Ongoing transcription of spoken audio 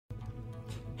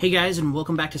Hey guys, and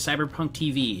welcome back to Cyberpunk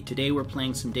TV. Today we're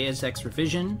playing some Deus Ex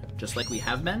Revision, just like we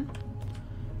have been.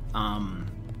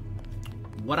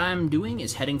 What I'm doing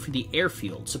is heading for the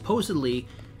airfield. Supposedly,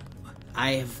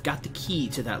 I have got the key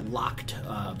to that locked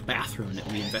bathroom that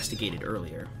we investigated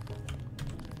earlier.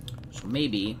 So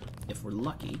maybe, if we're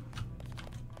lucky,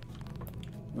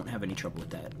 won't have any trouble with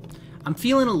that. I'm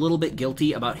feeling a little bit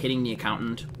guilty about hitting the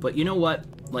accountant, but you know what?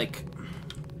 Like,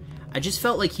 I just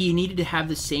felt like he needed to have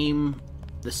the same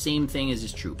thing as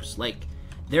his troops. Like,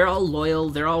 they're all loyal,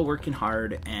 they're all working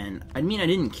hard, and I mean, I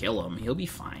didn't kill him. He'll be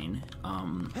fine. I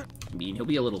mean, he'll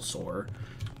be a little sore,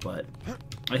 but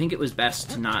I think it was best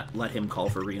to not let him call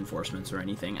for reinforcements or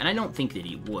anything, and I don't think that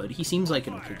he would. He seems like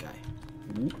an okay guy.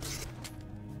 Ooh.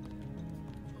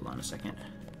 Hold on a second.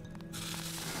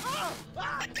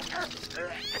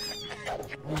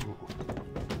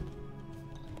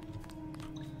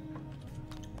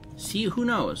 See, who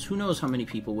knows? Who knows how many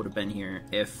people would have been here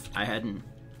if I hadn't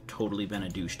totally been a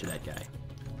douche to that guy.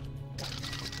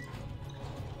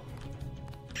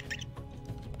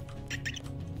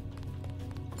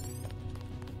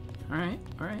 Alright,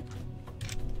 alright.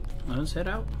 Let's head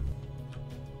out.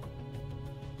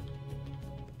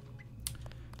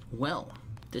 Well,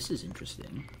 this is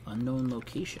interesting. Unknown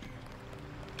location.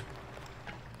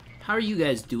 How are you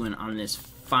guys doing on this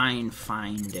fine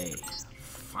day?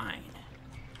 Fine.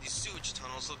 These sewage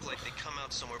tunnels look like they come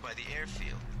out somewhere by the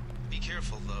airfield. Be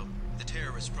careful, though. The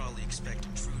terrorists probably expect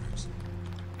intruders.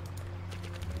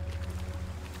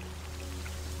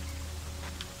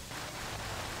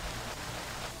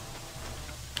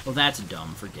 Well, that's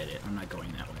dumb. Forget it. I'm not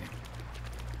going that way.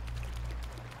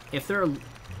 If there are...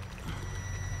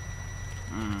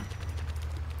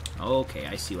 Okay,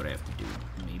 I see what I have to do.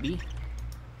 Maybe?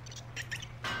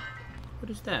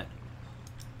 What is that?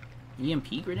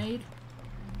 EMP grenade?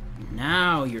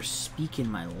 Now you're speaking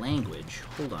my language.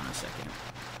 Hold on a second.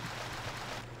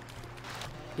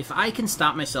 If I can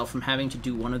stop myself from having to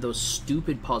do one of those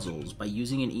stupid puzzles by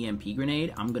using an EMP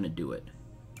grenade, I'm gonna do it.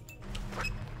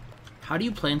 How do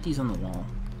you plant these on the wall?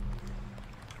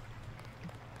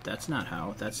 That's not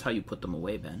how. That's how you put them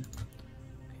away, Ben.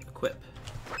 Okay, equip.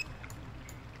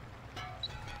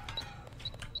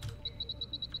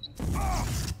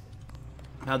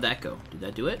 How'd that go? Did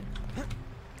that do it?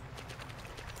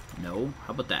 No?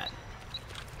 How about that?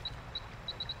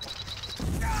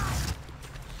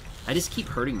 I just keep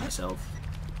hurting myself.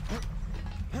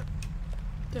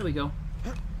 There we go.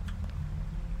 I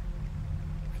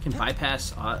can bypass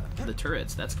the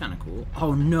turrets. That's kind of cool.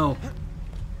 Oh, no.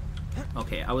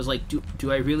 Okay, I was like,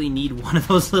 do I really need one of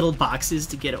those little boxes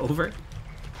to get over?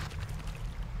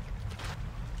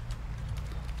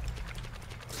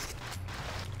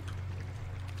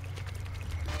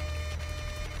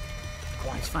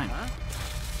 It's fine.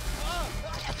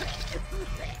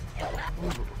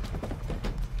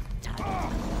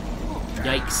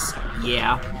 Yikes.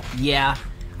 Yeah.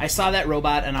 I saw that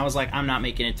robot and I was like, I'm not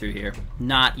making it through here.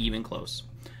 Not even close.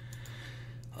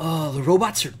 Oh, the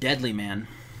robots are deadly, man.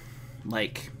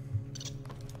 Like,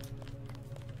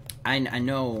 I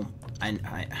know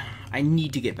I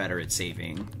need to get better at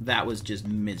saving. That was just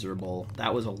miserable.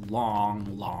 That was a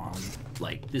long,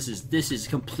 like, this is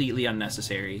completely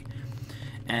unnecessary.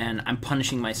 And I'm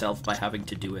punishing myself by having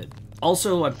to do it.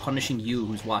 Also, I'm punishing you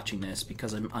who's watching this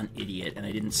because I'm an idiot and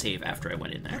I didn't save after I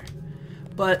went in there.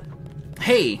 But,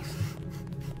 hey!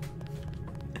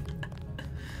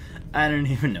 I don't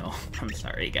even know. I'm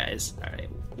sorry, guys. Alright,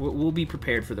 we'll be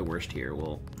prepared for the worst here.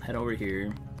 We'll head over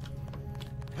here.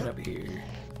 Head up here.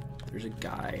 There's a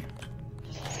guy.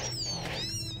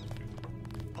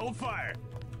 Hold fire!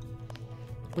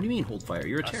 What do you mean, hold fire?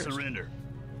 You're a terrorist. Surrender.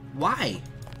 Why?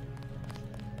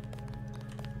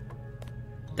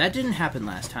 That didn't happen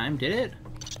last time, did it?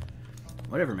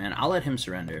 Whatever, man. I'll let him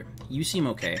surrender. You seem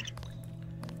okay.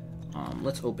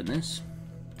 Let's open this.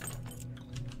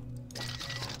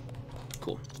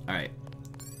 Cool. Alright.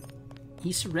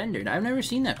 He surrendered. I've never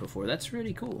seen that before. That's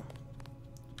really cool.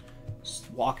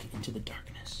 Just walk into the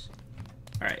darkness.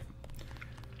 Alright.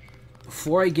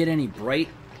 Before I get any bright,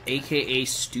 aka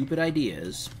stupid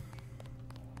ideas...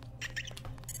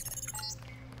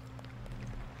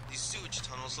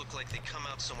 Look like they come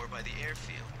out somewhere by the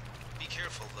airfield. Be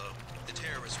careful, though. The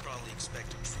terrorists probably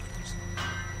expect intruders.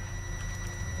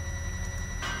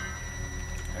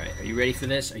 Alright, are you ready for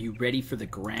this? Are you ready for the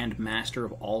Grand Master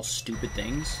of all stupid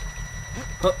things?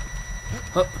 Hup.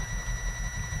 Hup.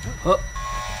 Hup.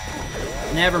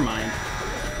 Never mind.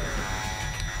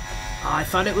 Oh, I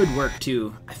thought it would work,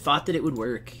 too. I thought that it would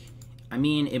work. I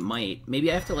mean, it might.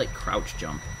 Maybe I have to, like, crouch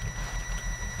jump.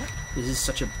 This is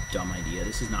such a dumb idea.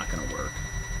 This is not gonna work.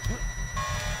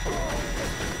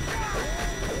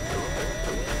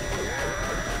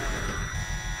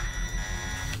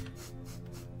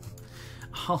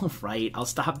 Alright, I'll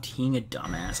stop being a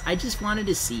dumbass. I just wanted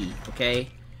to see, okay?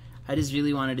 I just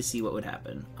really wanted to see what would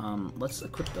happen. Let's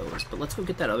equip those, but let's go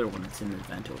get that other one that's in the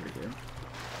vent over here.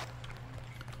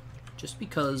 Just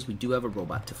because we do have a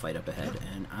robot to fight up ahead,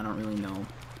 and I don't really know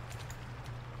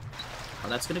how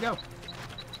that's gonna go.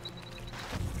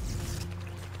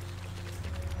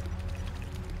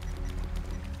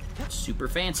 Super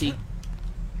fancy.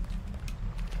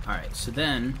 Alright, so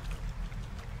then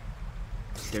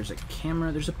there's a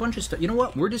camera, there's a bunch of stuff. You know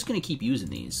what? We're just gonna keep using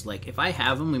these. Like, if I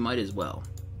have them, we might as well.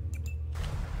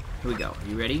 Here we go. Are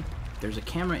you ready? There's a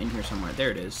camera in here somewhere.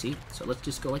 There it is, see? So let's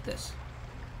just go like this.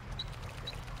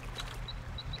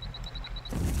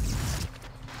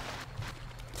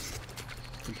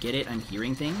 Forget it, I'm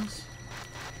hearing things.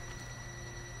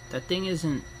 That thing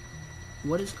isn't...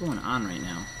 What is going on right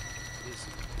now?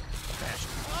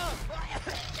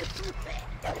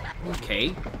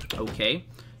 Okay, okay.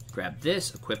 Grab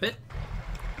this, equip it,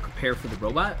 prepare for the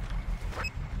robot,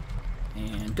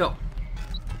 and go.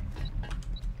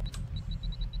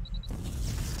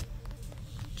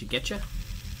 Did you get ya?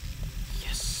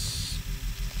 Yes.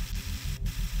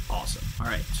 Awesome.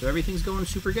 Alright, so everything's going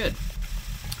super good.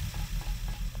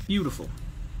 Beautiful.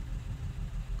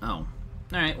 Oh.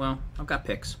 Alright, well, I've got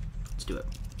picks. Let's do it.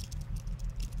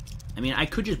 I mean, I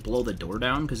could just blow the door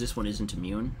down, because this one isn't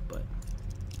immune, but...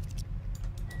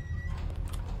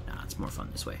 Nah, it's more fun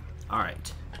this way.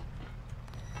 Alright.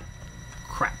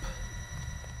 Crap.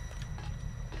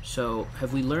 So,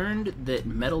 have we learned that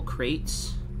metal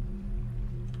crates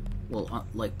will,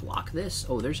 like, block this?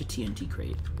 Oh, there's a TNT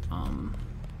crate. Oh,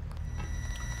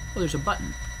 there's a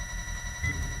button.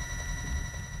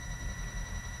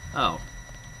 Oh.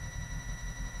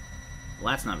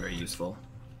 Well, that's not very useful.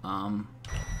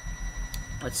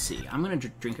 Let's see. I'm gonna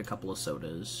drink a couple of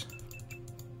sodas.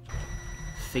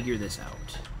 Figure this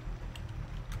out.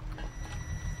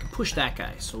 I can push that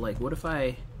guy. So, like, what if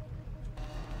I...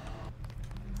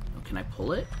 Oh, can I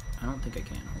pull it? I don't think I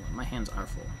can. Hold on. My hands are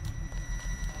full.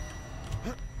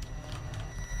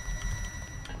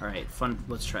 Alright, fun.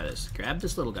 Let's try this. Grab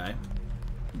this little guy.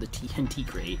 The TNT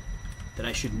crate that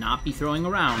I should not be throwing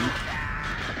around.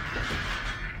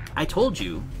 I told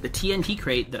you, the TNT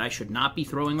crate that I should not be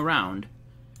throwing around.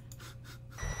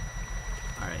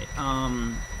 Alright,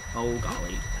 oh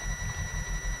golly.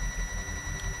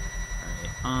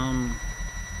 Alright,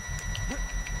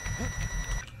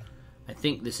 I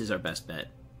think this is our best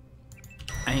bet.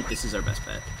 I think this is our best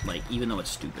bet. Like, even though it's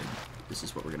stupid, this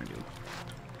is what we're gonna do.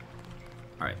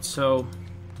 Alright, so,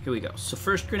 here we go. So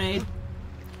first grenade,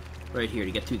 right here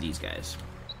to get through these guys.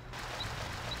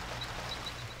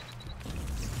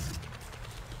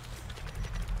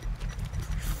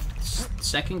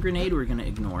 Second grenade we're gonna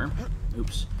ignore.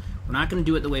 Oops. We're not gonna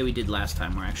do it the way we did last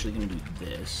time. We're actually gonna do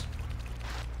this.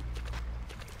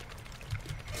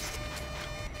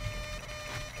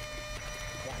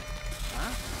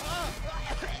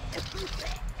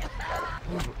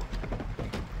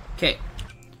 Okay.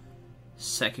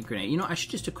 Second grenade. You know, I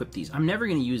should just equip these. I'm never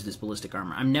gonna use this ballistic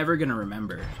armor. I'm never gonna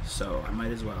remember, so I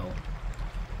might as well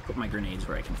put my grenades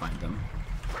where I can find them.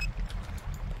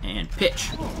 And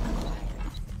pitch.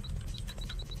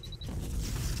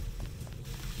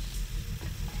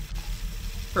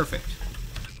 Perfect.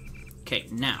 Okay,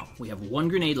 now we have one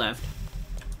grenade left.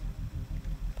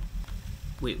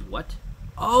 Wait, what?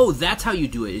 Oh, that's how you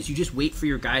do it, is you just wait for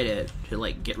your guy to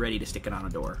like, get ready to stick it on a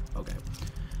door. Okay.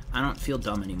 I don't feel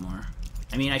dumb anymore.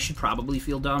 I mean, I should probably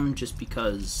feel dumb just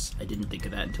because I didn't think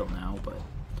of that until now, but...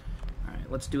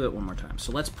 Alright, let's do it one more time.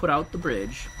 So let's put out the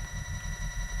bridge.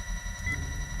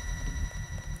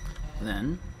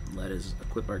 Then, let us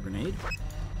equip our grenade.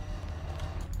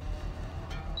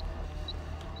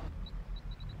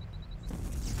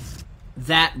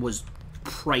 That was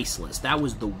priceless. That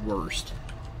was the worst.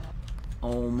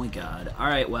 Oh my god.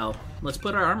 Alright, well, let's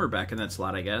put our armor back in that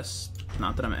slot, I guess.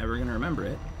 Not that I'm ever going to remember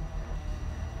it.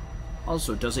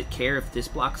 Also, does it care if this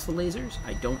blocks the lasers?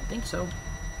 I don't think so.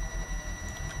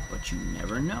 But you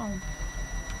never know.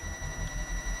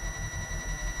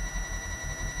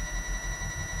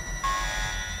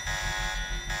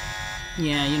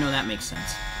 Yeah, you know, that makes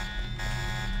sense.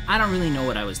 I don't really know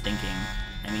what I was thinking.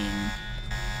 I mean...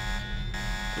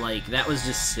 Like, that was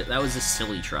a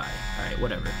silly try. Alright,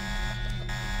 whatever.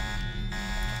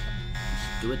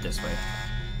 Just do it this way.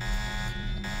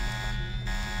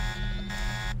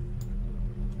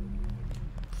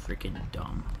 Freaking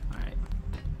dumb. Alright.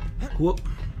 Whoop.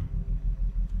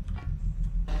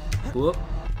 Whoop.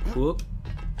 Whoop.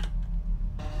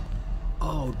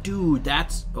 Oh, dude,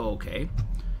 that's... okay.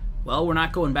 Well, we're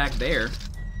not going back there.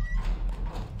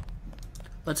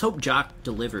 Let's hope Jock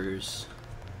delivers.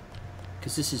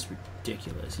 Because this is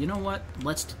ridiculous. You know what?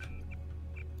 Let's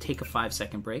take a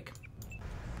 5-second break.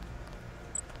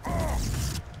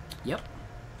 Yep.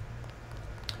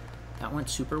 That went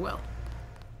super well.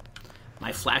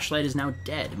 My flashlight is now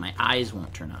dead. My eyes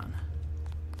won't turn on.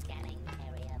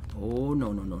 Oh,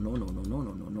 no, no, no, no, no, no, no,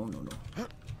 no, no, no, no, no.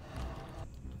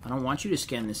 I don't want you to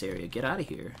scan this area. Get out of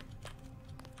here.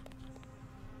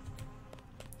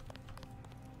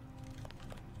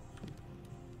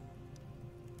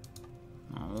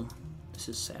 Oh, this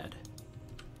is sad.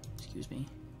 Excuse me.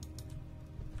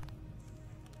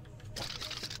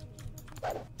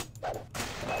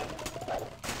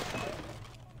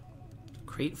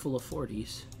 Crate full of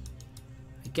 40s.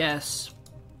 I guess,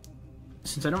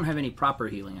 since I don't have any proper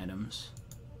healing items...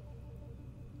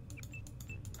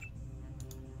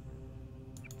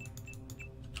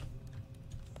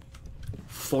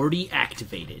 40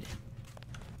 activated.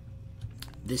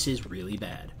 This is really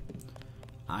bad.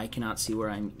 I cannot see where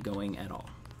I'm going at all.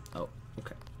 Oh,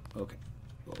 okay. Okay.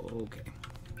 Okay.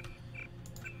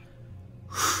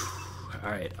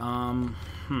 Alright, I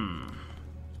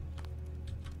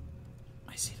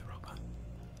see the robot.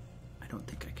 I don't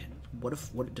think I can. What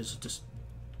does it just...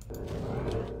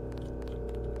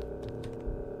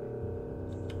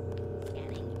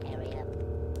 Scanning area.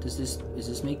 Does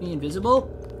this make me invisible?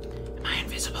 Am I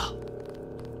invisible?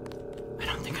 I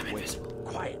don't think I'm invisible.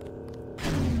 Quiet.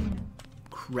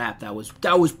 Crap, that was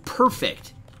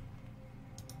perfect.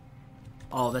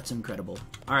 Oh, that's incredible.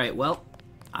 All right, well,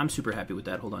 I'm super happy with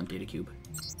that. Hold on, data cube.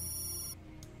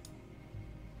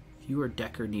 If you or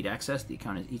Decker need access, the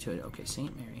account is E2. Okay,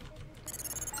 St. Mary.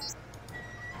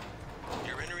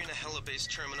 You're entering a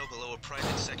Hella-based terminal below a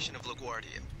private section of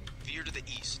LaGuardia. Veer to the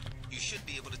east. You should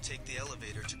be able to take the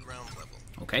elevator to ground level.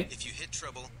 Okay. If you hit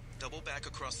trouble, double back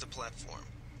across the platform.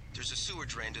 There's a sewer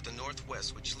drain to the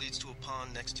northwest which leads to a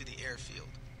pond next to the airfield.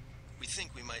 We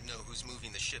think we might know who's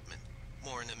moving the shipment.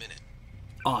 More in a minute.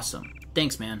 Awesome.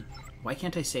 Thanks, man. Why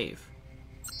can't I save?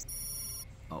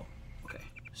 Oh, okay.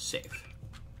 Save.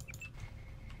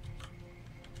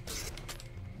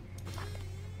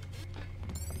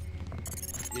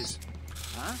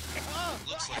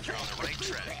 Looks like you're on the right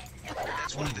track.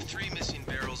 That's one of the 3 missing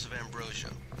barrels of ambrosia.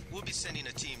 We'll be sending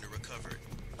a team to recover it.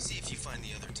 See if you find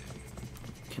the other 2.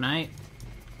 Can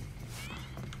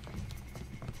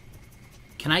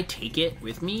I take it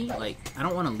with me? Like, I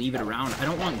don't want to leave it around. I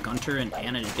don't want Gunter and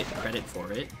Anna to get credit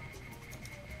for it.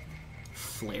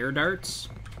 Flare darts?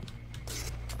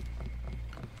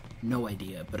 No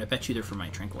idea, but I bet you they're for my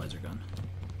tranquilizer gun.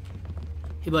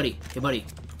 Hey, buddy. Hey, buddy.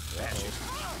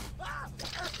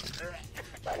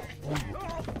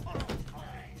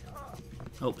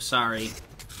 Oh, sorry.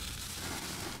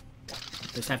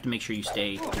 Just have to make sure you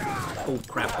stay. Oh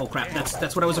crap! Oh crap!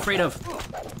 That's what I was afraid of.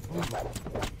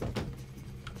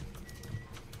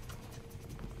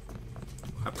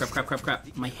 Crap! Crap! Crap! Crap!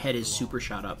 Crap! My head is super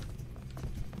shot up.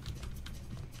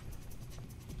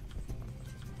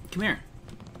 Come here.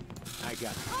 I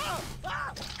got it.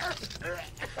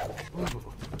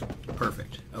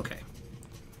 Perfect. Okay.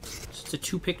 So it's a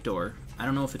 2-pick door. I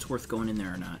don't know if it's worth going in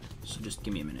there or not. So just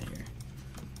give me a minute here.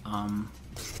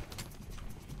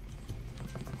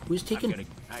 Who's taking...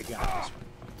 I got this.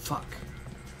 Fuck.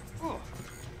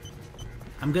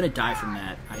 I'm gonna die from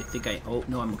that. I think I... Oh,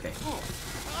 no, I'm okay.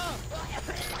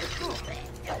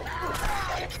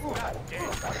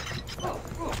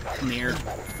 Come here.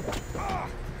 God.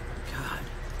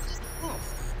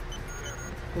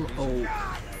 Oh.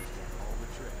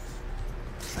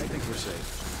 I think we're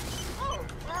safe.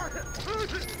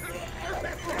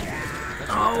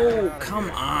 Oh, come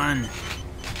on.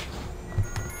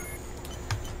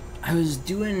 I was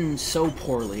doing so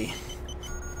poorly.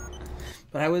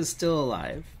 But I was still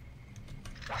alive.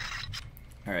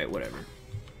 Alright, whatever.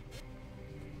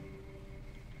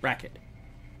 Bracket.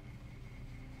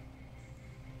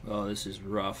 Oh, this is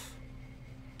rough.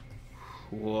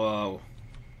 Whoa.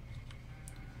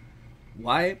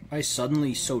 Why am I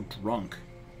suddenly so drunk?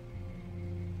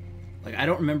 Like, I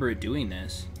don't remember it doing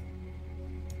this.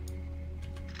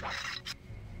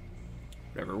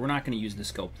 Whatever, we're not going to use the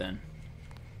scope then.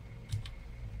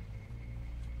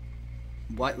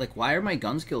 Why, like, why are my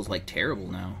gun skills, like,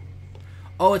 terrible now?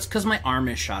 Oh, it's because my arm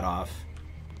is shot off.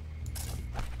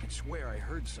 I swear I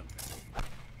heard something.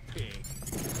 Pig.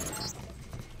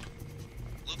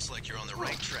 Looks like you're on the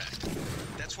right track.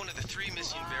 That's one of the 3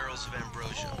 missing barrels of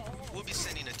ambrosia. We'll be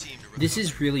sending a team to recover. This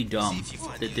is really dumb See if you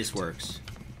find that the this other 2. works.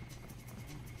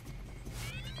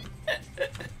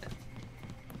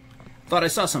 Thought I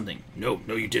saw something. No,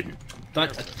 you didn't. I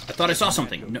thought I saw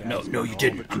something. No, you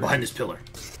didn't. I'm behind this pillar.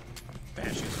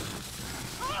 Fascism.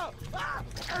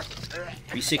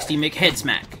 360 Mick head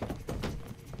smack.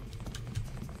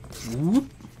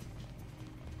 Whoop.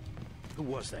 Who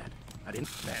was that? I didn't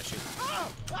smash it.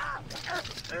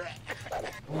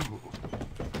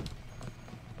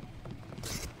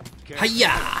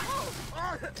 Hiya!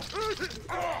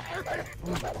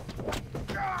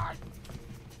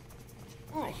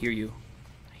 I hear you.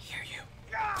 I hear you.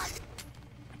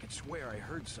 I can swear I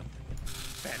heard something.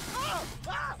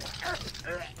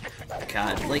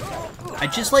 God, like, I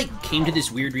just, like, came to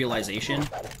this weird realization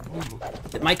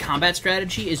that my combat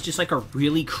strategy is just, like, a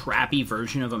really crappy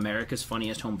version of America's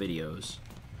Funniest Home Videos.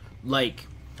 Like,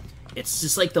 it's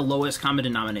just, like, the lowest common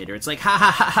denominator. It's like, ha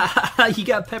ha ha ha ha, you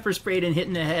got pepper sprayed and hit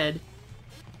in the head.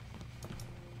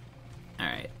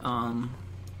 Alright, I'll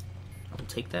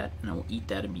take that, and I will eat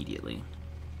that immediately.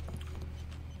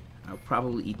 I'll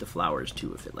probably eat the flowers,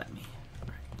 too, if it let me.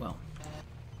 Alright, well...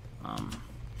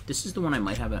 this is the one I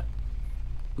might have a...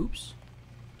 Oops.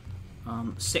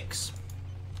 6.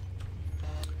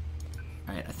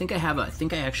 Alright, I think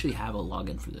I actually have a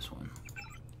login for this one.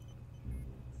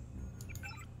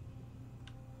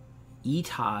 E.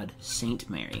 Todd St.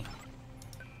 Mary.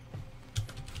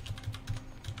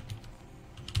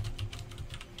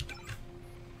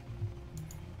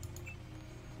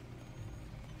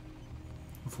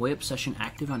 VoIP session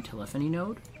active on telephony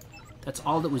node? That's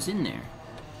all that was in there.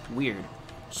 Weird.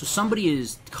 So somebody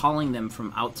is calling them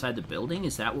from outside the building?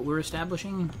 Is that what we're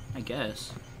establishing? I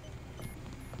guess.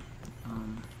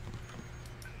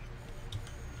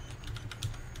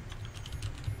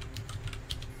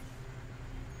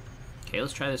 Okay,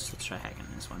 let's try this. Let's try hacking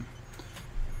this one.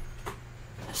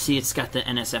 See, it's got the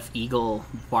NSF Eagle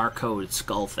barcode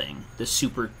skull thing. The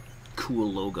super cool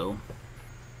logo.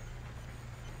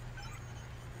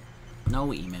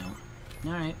 No email.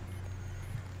 Alright.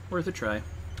 Worth a try.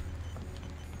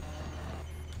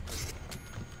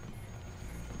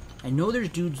 I know there's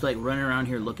dudes like running around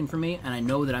here looking for me, and I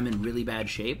know that I'm in really bad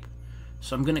shape,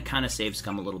 so I'm gonna kind of save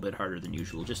scum a little bit harder than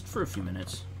usual, just for a few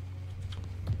minutes.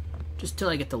 Just till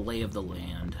I get the lay of the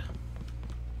land.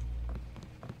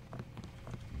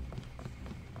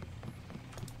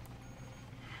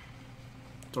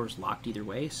 Door's locked either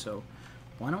way, so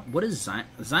why don't... What is Zyme?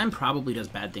 Zyme probably does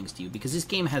bad things to you, because this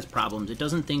game has problems. It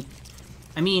doesn't think...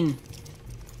 I mean...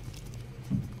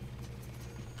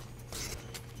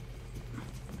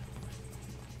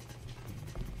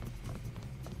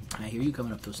 I hear you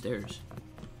coming up those stairs.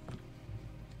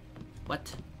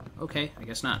 What? Okay, I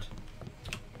guess not.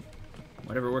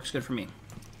 Whatever works good for me.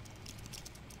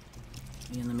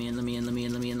 Let me in.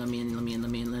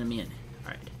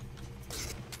 Alright.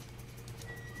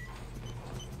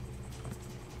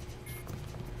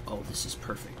 Oh, this is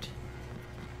perfect.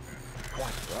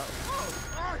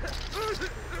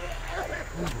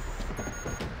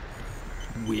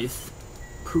 With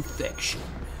perfection.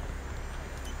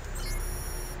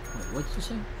 Wait, what did you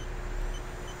say?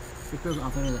 Freak girls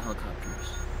off under the helicopters.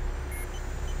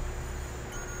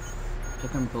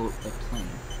 Pick on boat by plane.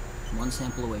 One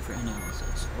sample away for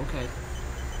analysis. Okay.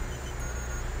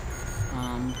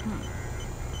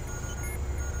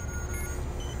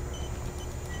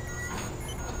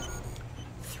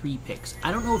 3 picks.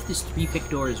 I don't know if this 3-pick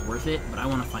door is worth it, but I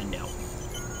want to find out.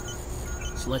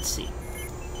 So let's see.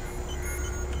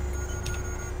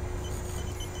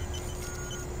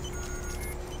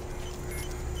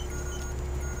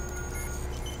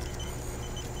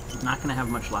 I'm not going to have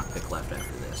much lockpick left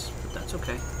after this, but that's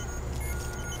okay.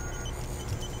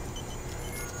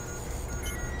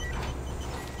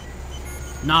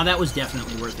 Nah, that was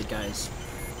definitely worth it, guys.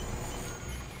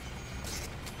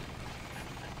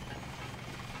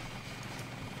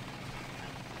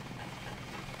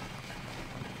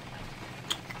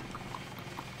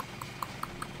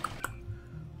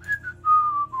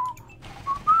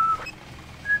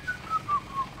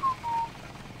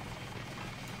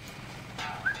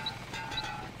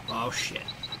 Oh, shit.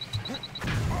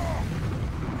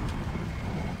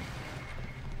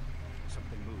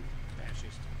 Something moved,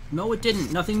 fascist. No, it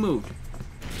didn't. Nothing moved.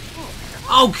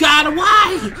 Oh, God,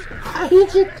 why? Why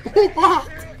did you do that?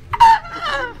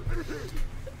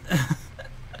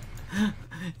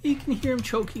 You can hear him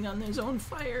choking on his own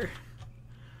fire.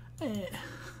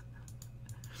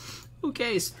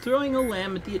 Okay, so throwing a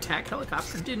lamb at the attack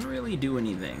helicopter didn't really do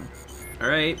anything.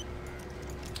 Alright?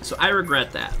 So I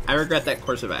regret that. I regret that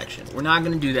course of action. We're not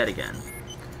going to do that again.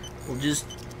 We'll just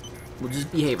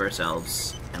behave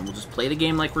ourselves, and we'll just play the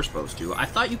game like we're supposed to. I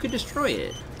thought you could destroy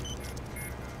it.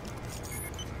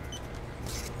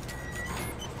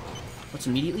 Let's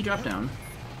immediately drop down.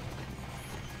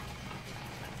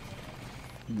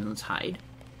 And then let's hide.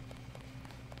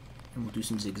 And we'll do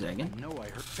some zigzagging. No, I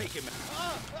heard. Take him.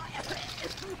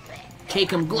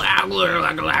 Take him, glag,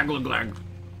 glag, glag, glag, glag.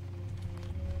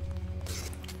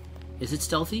 Is it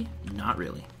stealthy? Not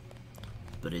really.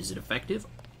 But is it effective?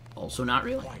 Also not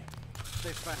really.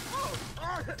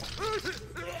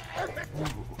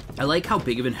 I like how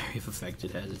big of an area of effect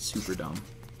it has. It's super dumb.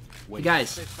 Hey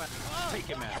guys. Take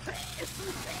him out.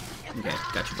 Okay,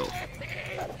 got you both.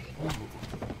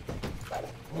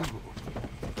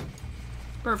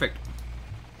 Perfect.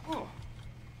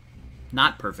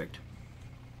 Not perfect.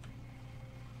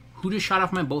 Who just shot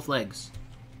off my both legs?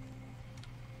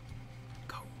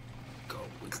 Go. Go.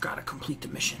 We've got to complete the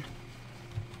mission.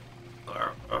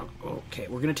 Okay,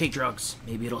 we're gonna take drugs.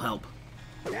 Maybe it'll help.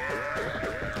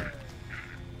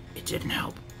 It didn't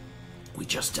help. We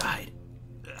just died.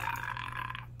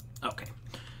 Okay.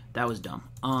 That was dumb.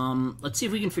 Let's see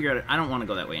if we can figure out... I don't want to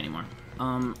go that way anymore.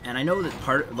 And I know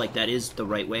that that is the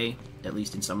right way, at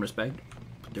least in some respect.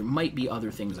 But there might be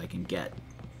other things I can get.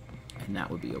 And that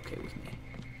would be okay with me.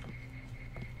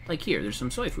 Like here, there's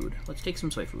some soy food. Let's take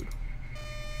some soy food.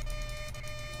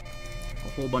 A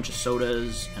whole bunch of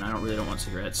sodas, and I really don't want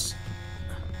cigarettes.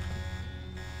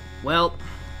 Well,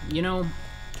 you know,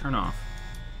 turn off.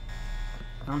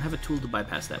 I don't have a tool to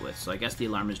bypass that with, so I guess the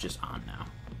alarm is just on now.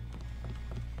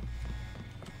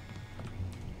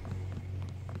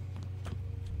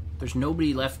 There's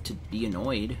nobody left to be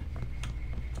annoyed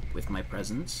with my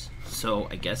presence, so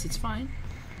I guess it's fine.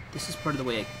 This is part of the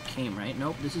way I came, right?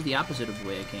 Nope, this is the opposite of the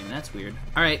way I came. That's weird.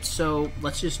 Alright, so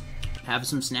let's just have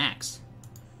some snacks.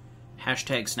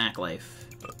 Hashtag snack life.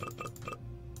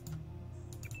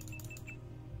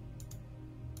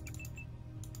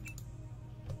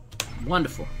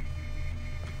 Wonderful.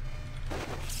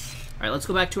 Alright, let's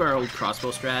go back to our old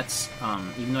crossbow strats.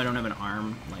 Even though I don't have an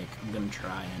arm, like, I'm gonna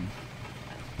try and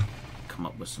come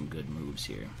up with some good moves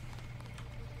here.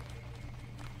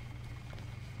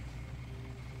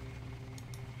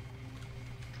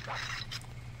 I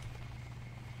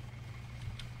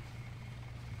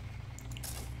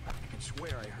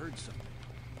swear I heard something.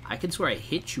 I could swear I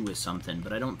hit you with something,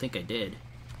 but I don't think I did.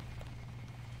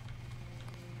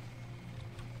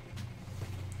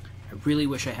 I really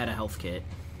wish I had a health kit.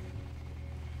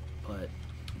 But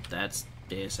that's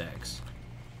Deus Ex.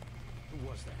 Who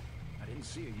was that? I didn't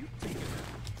see you. Take it.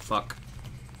 Fuck.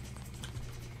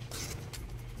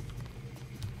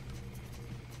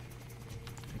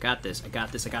 I got this. I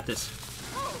got this. I got this.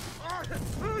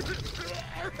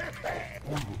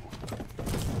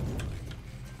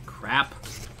 Crap.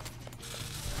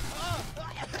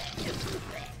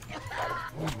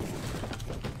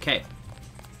 Okay.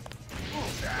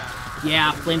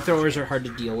 Yeah, flamethrowers are hard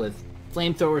to deal with.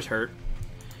 Flamethrowers hurt.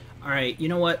 Alright, you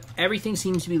know what? Everything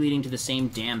seems to be leading to the same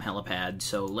damn helipad,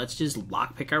 so let's just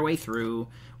lockpick our way through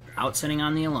without setting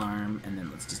on the alarm, and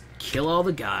then let's just kill all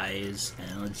the guys,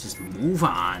 and let's just move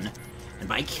on. And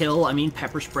by kill, I mean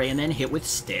pepper spray and then hit with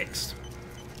sticks.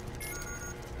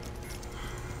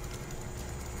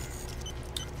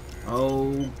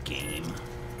 Oh, game.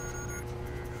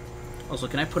 Also,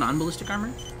 can I put on ballistic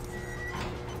armor?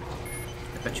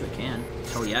 I bet you I can.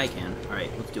 Hell yeah, I can.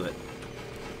 Alright, let's do it.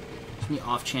 There's the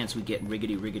off chance we get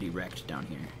riggedy wrecked down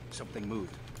here. Something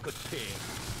moved. Good pig.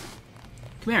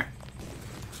 Come here.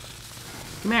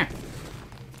 Come here.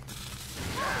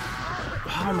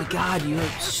 Oh my god, you are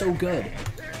so good.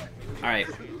 Alright.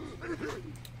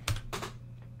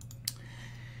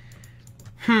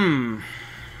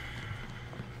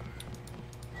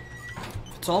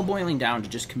 If it's all boiling down to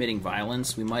just committing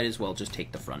violence, we might as well just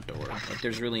take the front door. Like,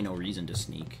 there's really no reason to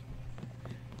sneak.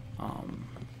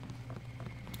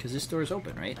 Because this door is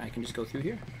open, right? I can just go through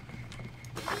here.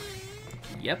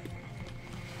 Yep.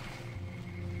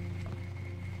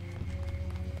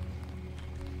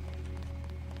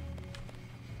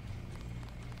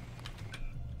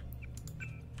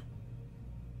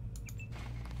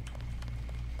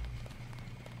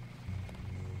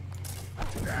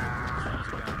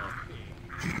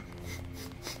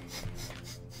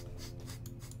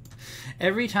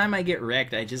 Every time I get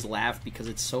wrecked, I just laugh because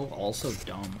it's so also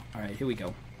dumb. Alright, here we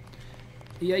go.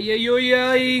 Yeah.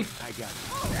 I got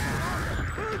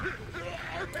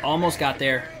it. Almost got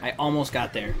there. I almost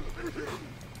got there.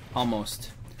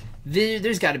 Almost.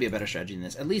 There's got to be a better strategy than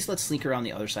this. At least let's sneak around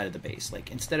the other side of the base.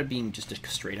 Like, instead of being just a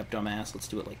straight-up dumbass, let's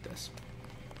do it like this.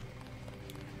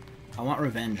 I want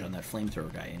revenge on that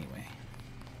flamethrower guy anyway.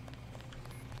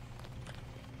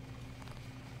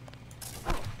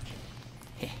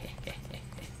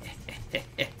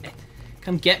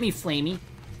 Come get me, Flamey.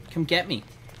 Come get me.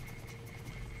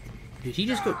 Did he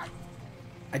just go...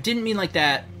 I didn't mean like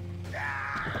that.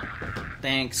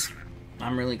 Thanks.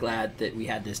 I'm really glad that we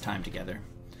had this time together.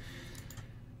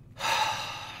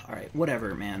 Alright,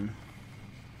 whatever, man.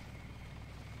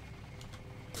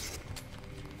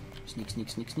 Sneak, sneak,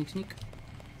 sneak, sneak, sneak.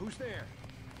 Who's there?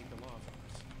 I think the law's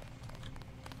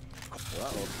on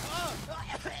us.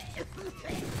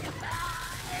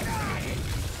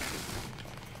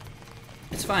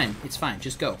 It's fine. It's fine.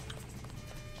 Just go.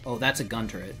 Oh, that's a gun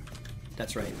turret.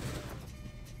 That's right.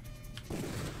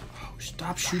 Oh,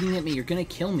 stop shooting at me. You're gonna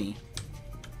kill me.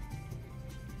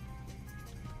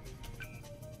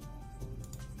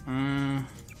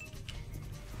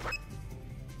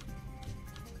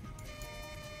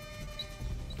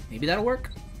 Maybe that'll work.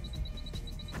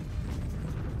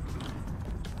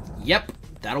 Yep,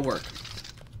 that'll work.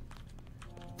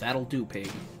 That'll do,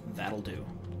 pig. That'll do.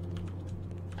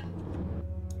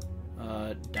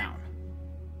 Down.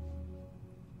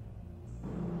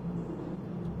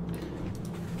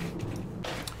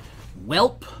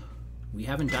 Welp! We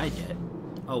haven't died yet.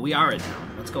 Oh, we are at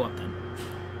down. Let's go up then.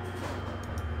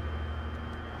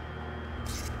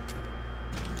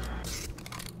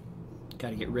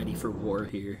 Gotta get ready for war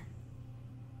here.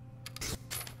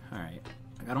 Alright.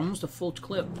 I got almost a full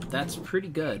clip. That's pretty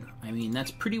good. I mean,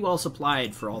 that's pretty well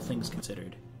supplied for all things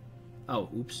considered. Oh,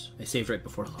 oops. I saved right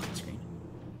before the loading screen.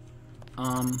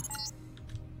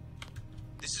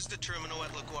 This is the terminal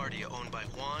at LaGuardia owned by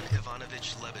Juan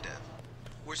Ivanovich Lebedev.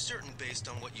 We're certain based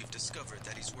on what you've discovered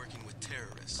that he's working with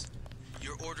terrorists.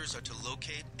 Your orders are to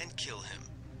locate and kill him.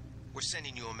 We're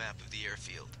sending you a map of the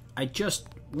airfield. I just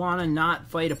want to not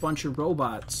fight a bunch of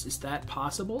robots. Is that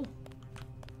possible?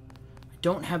 I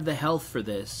don't have the health for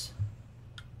this.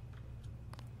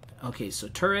 Okay, so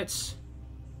turrets,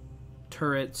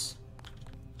 turrets,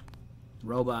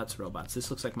 robots, robots.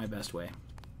 This looks like my best way.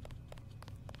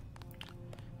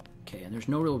 Okay, and there's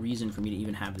no real reason for me to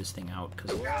even have this thing out,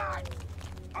 because...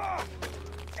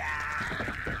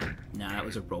 Nah, that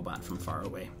was a robot from far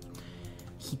away.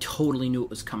 He totally knew it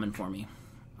was coming for me.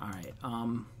 Alright,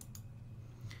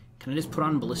 can I just put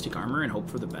on ballistic armor and hope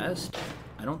for the best?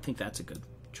 I don't think that's a good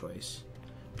choice.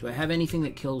 Do I have anything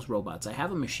that kills robots? I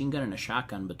have a machine gun and a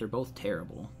shotgun, but they're both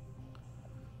terrible.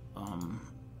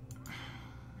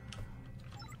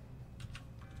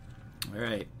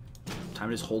 Alright. Time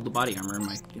to just hold the body armor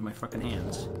in my fucking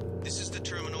hands. This is the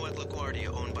terminal at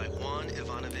LaGuardia owned by Juan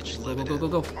Ivanovich Go, Lebedev. go, go,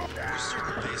 go, go. We're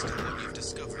certain based on what you've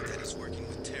discovered that he's working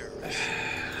with terrorists.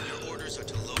 Your orders are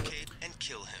to locate and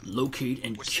kill him. Locate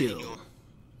and kill.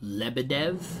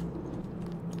 Lebedev?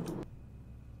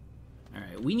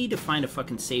 Alright, we need to find a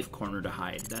fucking safe corner to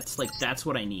hide. That's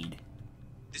what I need.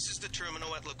 This is the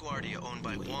terminal at LaGuardia owned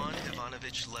by Juan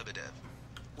Ivanovich Lebedev.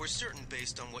 We're certain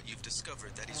based on what you've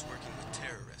discovered that he's working with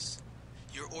terrorists.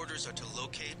 Your orders are to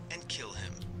locate and kill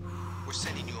him. We're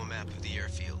sending you a map of the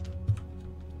airfield.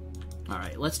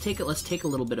 Alright, let's take a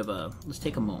little bit of a... Let's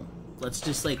take a moment. Let's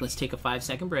take a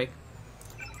 5-second break.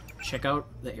 Check out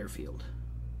the airfield.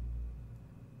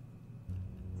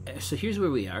 So here's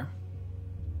where we are.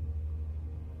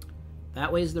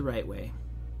 That way is the right way.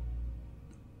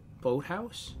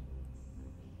 Boathouse?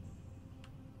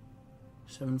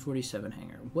 747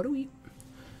 hangar. What do we...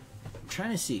 I'm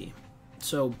trying to see.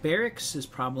 So barracks is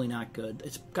probably not good.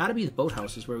 It's got to be the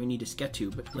boathouse is where we need to get to,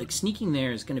 but like sneaking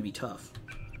there is going to be tough.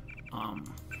 I'm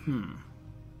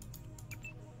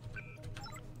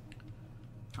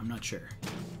not sure.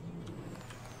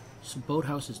 So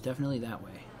boathouse is definitely that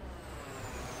way.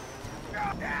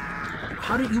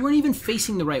 How did you weren't even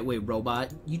facing the right way,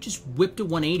 robot? You just whipped a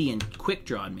 180 and quick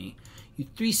drawed me. You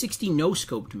 360 no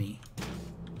scoped me.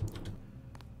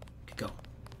 Go.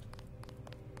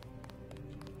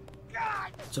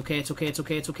 It's okay, it's okay, it's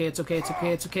okay, it's okay, it's okay, it's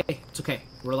okay, it's okay. It's okay.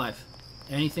 We're alive.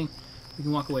 Anything we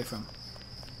can walk away from.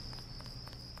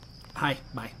 Hi,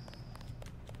 bye.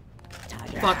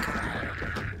 Fuck.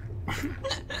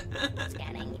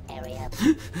 Scanning area.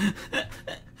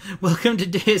 Welcome to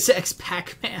Deus Ex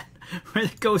Pac-Man, where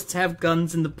the ghosts have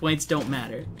guns and the points don't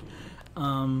matter.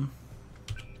 There's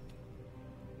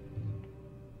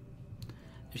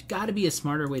got to be a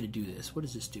smarter way to do this. What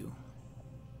does this do?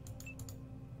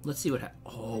 Let's see what happens.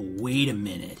 Oh, wait a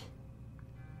minute.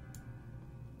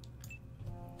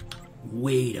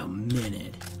 Wait a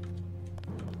minute.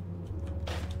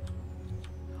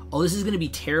 Oh, this is going to be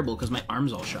terrible because my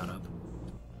arm's all shot up.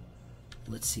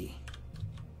 Let's see.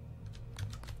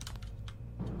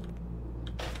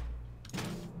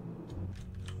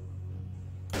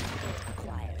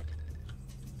 Acquired.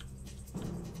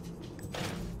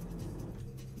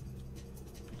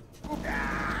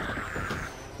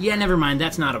 Yeah, never mind.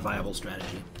 That's not a viable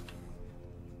strategy.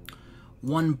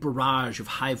 One barrage of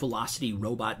high-velocity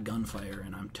robot gunfire,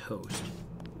 and I'm toast.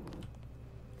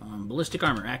 Ballistic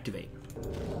armor, activate.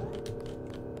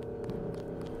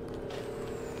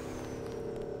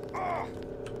 Oh,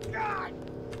 God!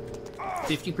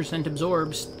 50%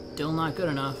 absorb, still not good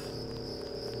enough.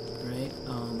 Right,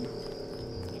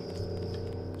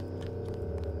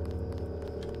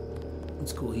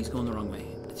 it's cool, he's going the wrong way.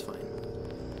 It's fine.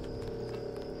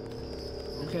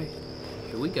 Okay,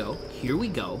 here we go. Here we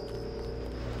go.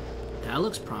 That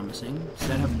looks promising. Does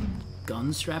that have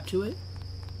guns strapped to it?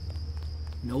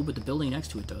 No, but the building next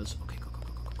to it does. Okay, go, go,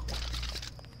 go, go, go, go.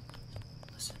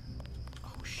 Listen.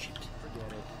 Oh, shit.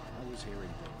 Forget it. I was hearing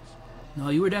things. No,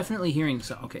 you were definitely hearing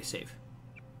so. Okay, save.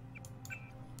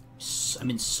 I'm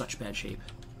in such bad shape.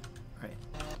 Right.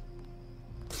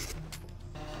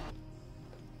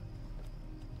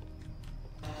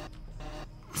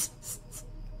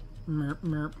 Merp,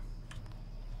 merp.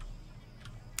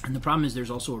 And the problem is there's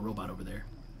also a robot over there.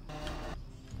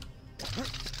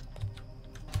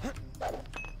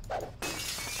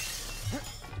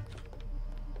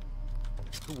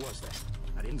 Who was that?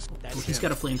 I didn't. That's He's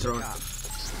got a flamethrower.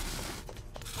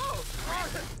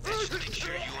 That should make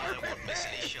sure you and I won't miss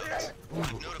any shots.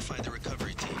 I've notified the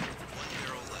recovery team. One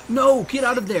barrel left. No, get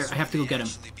out of there! I have to go get him.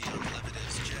 Actually be on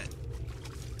Lebedev's jet.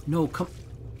 No, come.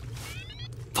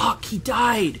 Fuck, he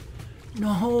died!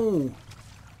 No!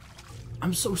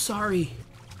 I'm so sorry.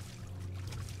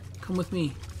 Come with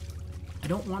me. I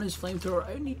don't want his flamethrower.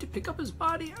 I need to pick up his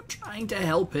body. I'm trying to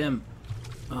help him.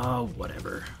 Oh,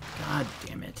 whatever. God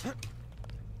damn it.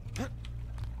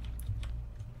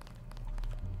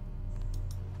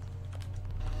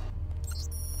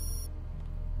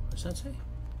 What's that say?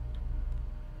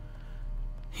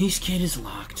 His kit is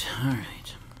locked.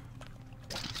 Alright.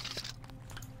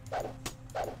 I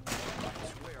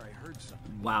swear I heard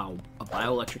something. Wow, a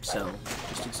bioelectric cell.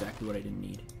 Just exactly what I didn't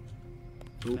need.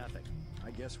 Oop. Nothing. I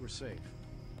guess we're safe.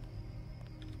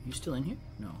 You still in here?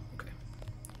 No. Okay.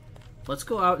 Let's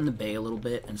go out in the bay a little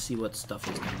bit and see what stuff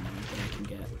is down there that I can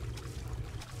get.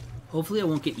 Hopefully I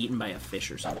won't get eaten by a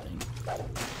fish or something.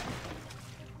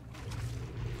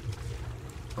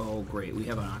 Oh, great. We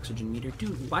have an oxygen meter.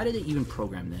 Dude, why did they even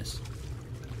program this?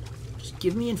 Just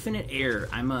give me infinite air.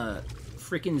 I'm a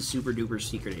freaking super duper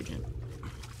secret agent.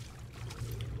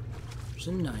 There's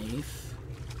a knife.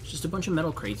 There's just a bunch of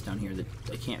metal crates down here that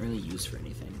I can't really use for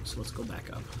anything. So let's go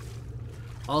back up.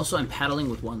 Also, I'm paddling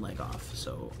with one leg off,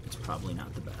 so it's probably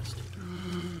not the best.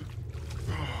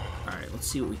 Alright, let's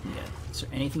see what we can get. Is there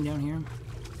anything down here?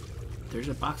 There's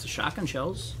a box of shotgun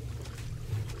shells.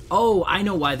 Oh, I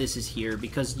know why this is here.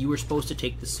 Because you were supposed to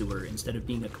take the sewer instead of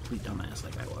being a complete dumbass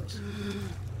like I was.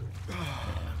 Yeah.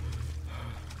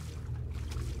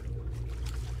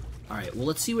 Alright, well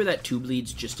let's see where that tube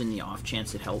leads just in the off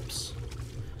chance it helps.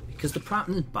 Because the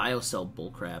problem is biocell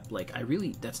bullcrap. Like,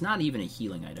 that's not even a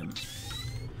healing item.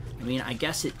 I mean, I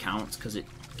guess it counts because it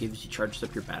charges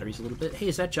up your batteries a little bit. Hey,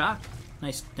 is that Jock?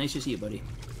 Nice to see you, buddy.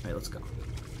 Alright, let's go.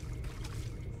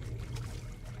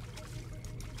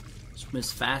 Swim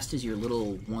as fast as your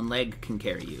little one leg can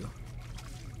carry you.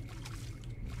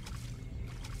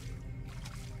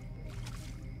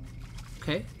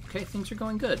 Okay, things are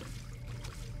going good.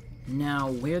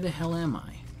 Now, where the hell am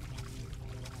I?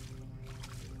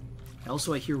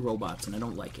 Also, I hear robots, and I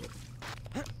don't like it.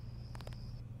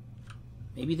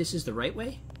 Maybe this is the right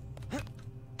way?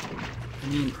 I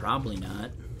mean, probably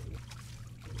not.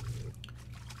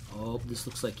 Oh, this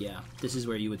looks like, yeah, this is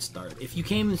where you would start. If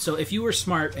you were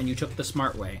smart and you took the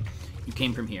smart way, you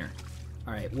came from here.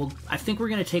 Alright, well, I think we're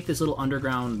going to take this little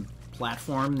underground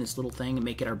platform, this little thing, and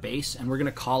make it our base, and we're going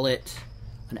to call it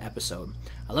an episode.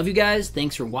 I love you guys.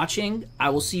 Thanks for watching. I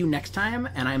will see you next time,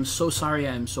 and I'm so sorry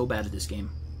I'm so bad at this game.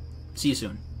 See you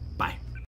soon.